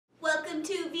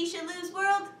Visha Loo's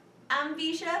world. I'm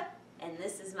Visha, and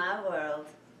this is my world.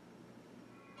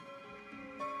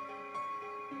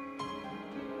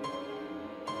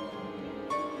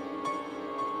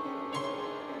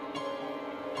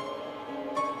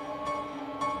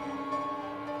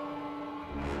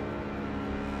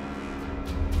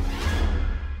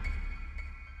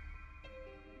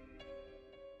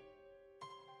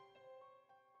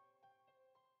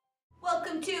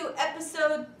 Welcome to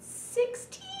episode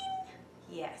 16.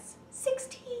 Yes,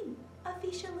 16 of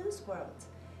Visha Loo's world.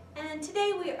 And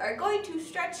today we are going to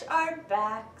stretch our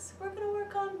backs. We're going to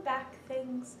work on back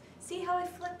things. See how I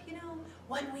flip,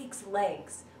 1 week's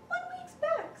legs, 1 week's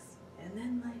backs, and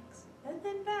then legs, and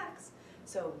then backs.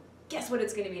 So guess what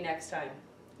it's going to be next time?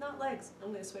 Not legs. I'm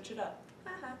going to switch it up.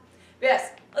 Haha.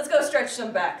 Yes, let's go stretch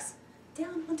some backs.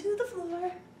 Down onto the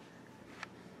floor.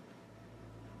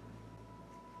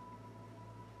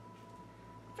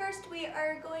 First, we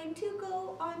are going to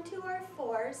go onto our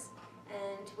fours,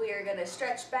 and we are going to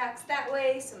stretch backs that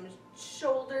way, some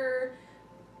shoulder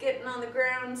getting on the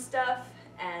ground stuff,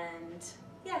 and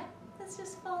yeah, let's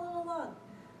just follow along.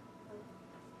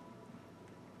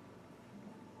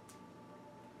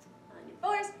 On your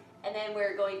fours, and then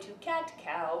we're going to cat,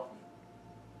 cow,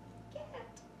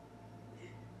 cat,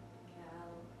 cow.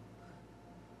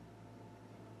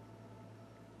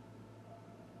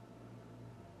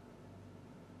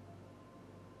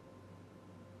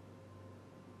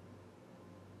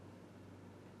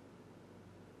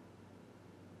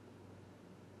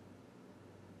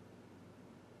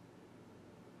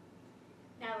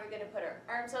 Now we're going to put our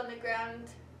arms on the ground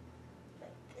like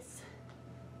this.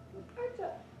 Arms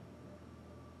up.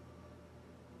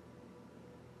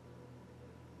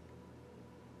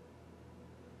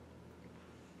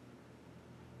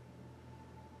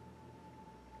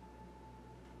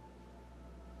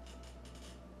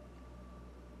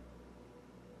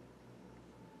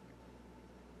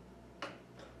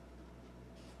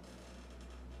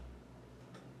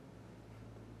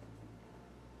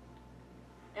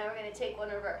 Now we're going to take one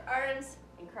of our arms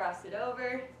and cross it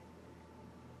over,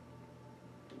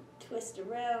 twist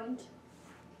around.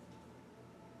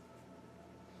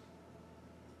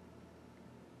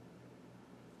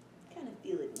 Kind of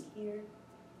feel it in here.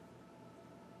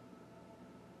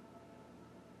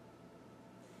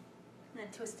 And then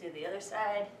twist to the other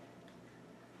side.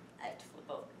 I have to flip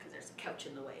over because there's a couch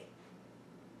in the way.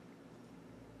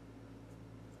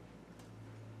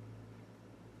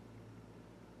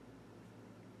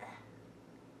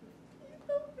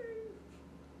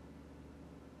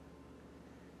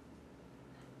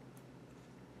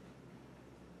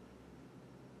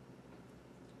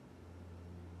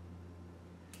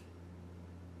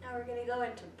 Now we're going to go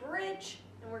into bridge,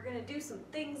 and we're going to do some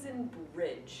things in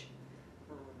bridge.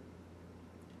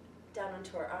 Down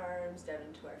onto our arms, down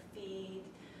into our feet.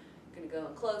 Going to go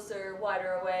in closer,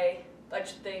 wider away,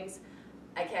 bunch of things.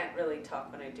 I can't really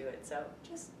talk when I do it, so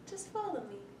just follow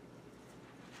me.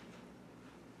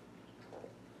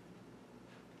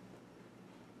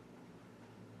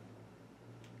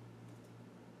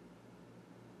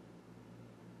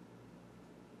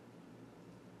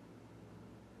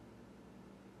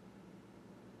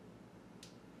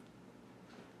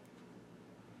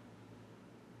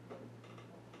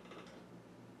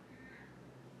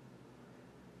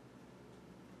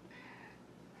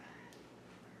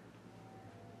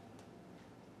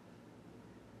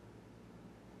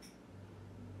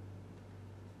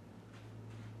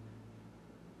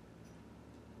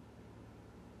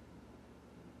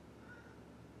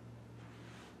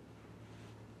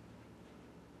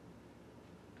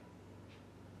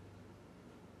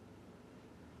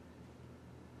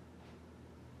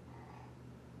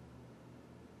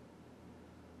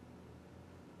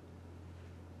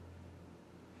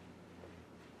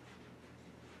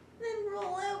 Then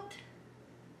roll out.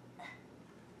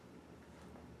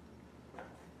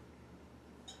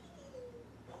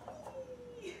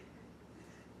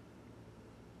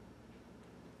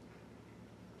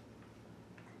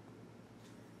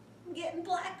 I'm getting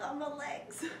black on my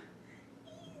legs.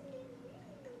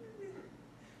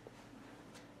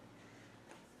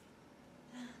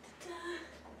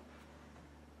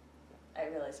 I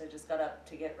realized I just got up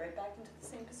to get right back into the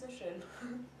same position.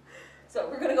 So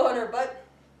we're going to go on our butt.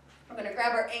 We're going to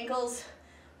grab our ankles,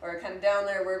 or kind of down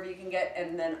there wherever you can get,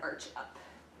 and then arch up.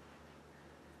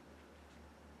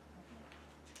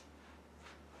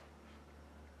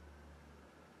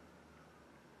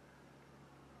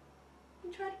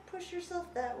 And try to push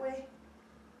yourself that way.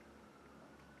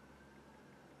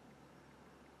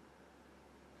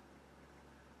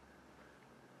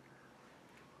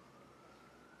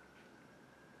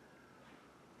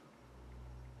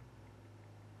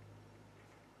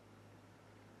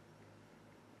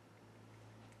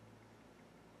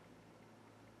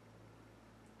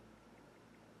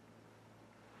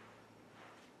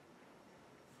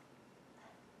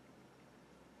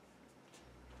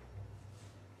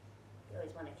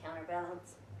 always want to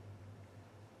counterbalance.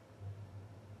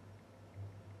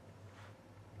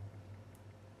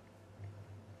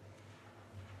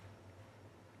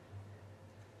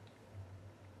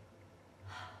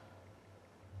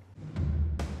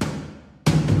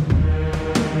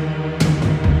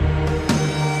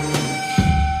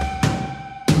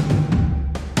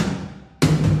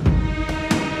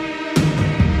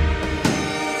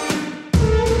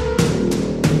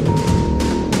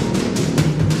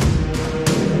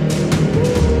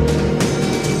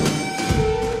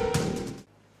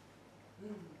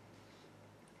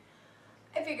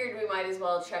 I figured we might as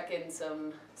well check in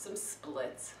some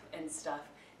splits and stuff,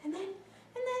 and then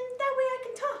that way I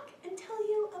can talk and tell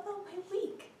you about my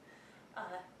week.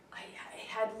 I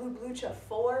had Lube Lucha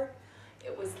 4.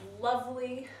 It was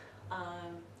lovely.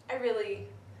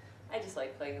 I just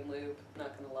like playing in lube,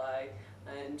 not gonna lie,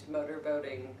 and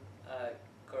motorboating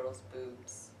girls'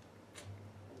 boobs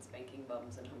and spanking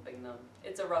bums and humping them.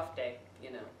 It's a rough day,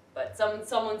 you know, but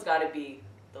someone's got to be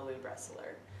the lube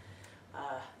wrestler.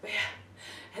 But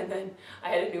yeah, and then I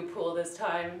had a new pool this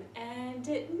time, and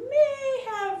it may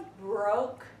have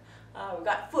broke. We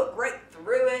got foot right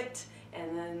through it,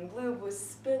 and then lube was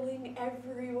spilling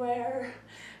everywhere.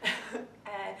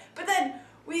 But then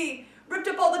we ripped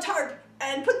up all the tarp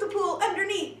and put the pool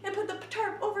underneath and put the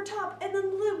tarp over top and then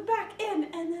the lube back in,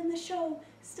 and then the show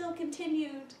still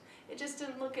continued. It just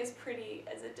didn't look as pretty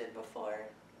as it did before.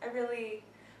 I really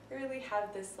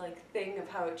have this like thing of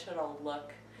how it should all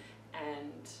look,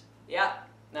 and yeah,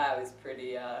 that was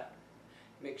pretty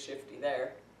makeshifty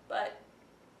there. But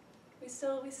we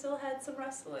still had some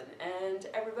wrestling, and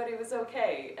everybody was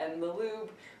okay, and the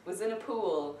lube was in a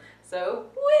pool, so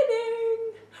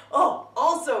winning! Oh,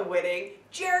 also winning,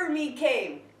 Jeremy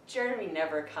came. Jeremy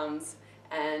never comes,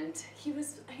 and he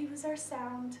was our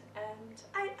sound, and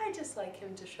I just like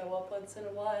him to show up once in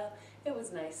a while. It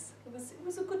was nice. It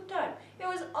was a good time. It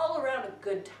was all around a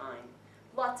good time.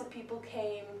 Lots of people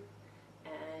came,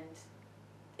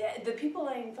 and the people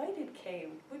I invited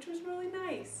came, which was really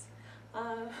nice.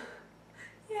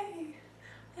 Yay!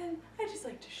 And I just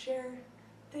like to share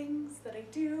things that I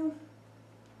do,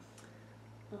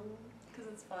 because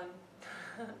it's fun.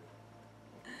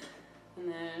 And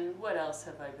then what else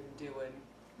have I been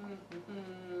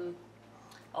doing?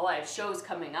 Oh, I have shows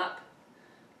coming up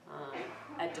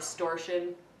at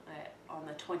Distortion on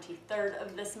the 23rd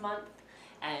of this month,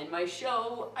 and my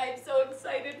show I'm so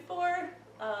excited for.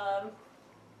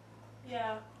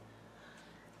 Yeah.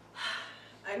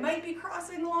 I might be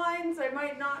crossing lines, I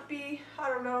might not be, I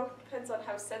don't know, depends on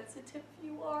how sensitive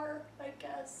you are, I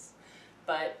guess.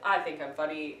 But I think I'm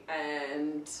funny,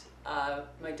 and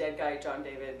my dead guy, John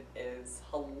David, is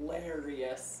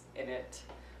hilarious in it.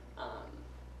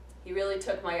 He really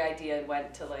took my idea and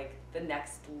went to like the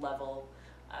next level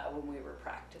when we were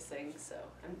practicing, so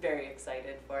I'm very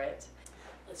excited for it.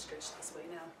 Let's stretch this way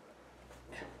now.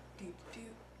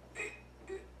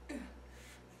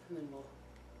 And then we'll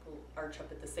arch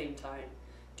up at the same time.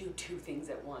 Do two things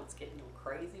at once, getting all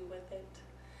crazy with it.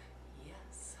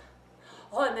 Yes.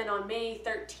 Oh, and then on May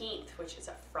 13th, which is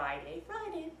a Friday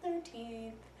the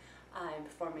 13th, I'm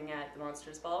performing at the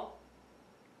Monsters Ball.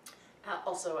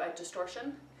 Also at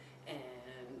Distortion.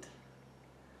 And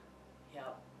yeah,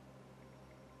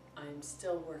 I'm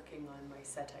still working on my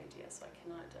set idea, so I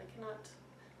cannot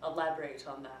elaborate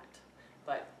on that.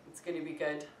 But it's gonna be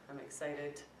good. I'm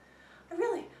excited.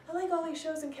 I like all these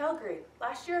shows in Calgary.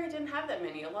 Last year I didn't have that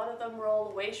many. A lot of them were all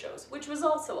away shows, which was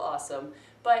also awesome.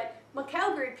 But my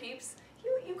Calgary peeps,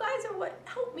 you guys are what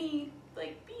helped me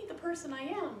like be the person I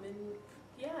am. And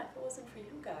yeah, if it wasn't for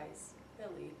you guys,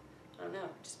 really, I don't know,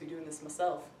 I'd just be doing this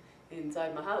myself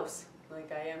inside my house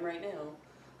like I am right now.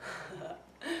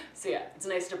 So yeah, it's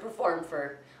nice to perform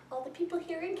for all the people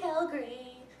here in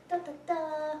Calgary. Da da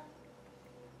da.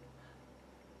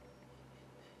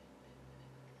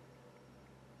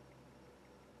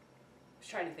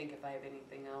 Trying to think if I have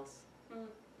anything else. I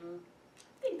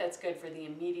think that's good for the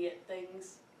immediate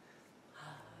things.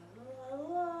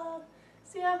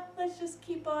 So yeah, let's just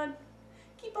keep on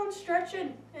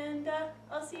stretching, and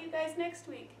I'll see you guys next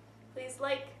week. Please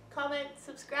like, comment,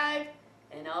 subscribe,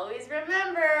 and always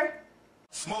remember,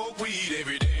 smoke weed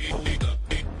every day.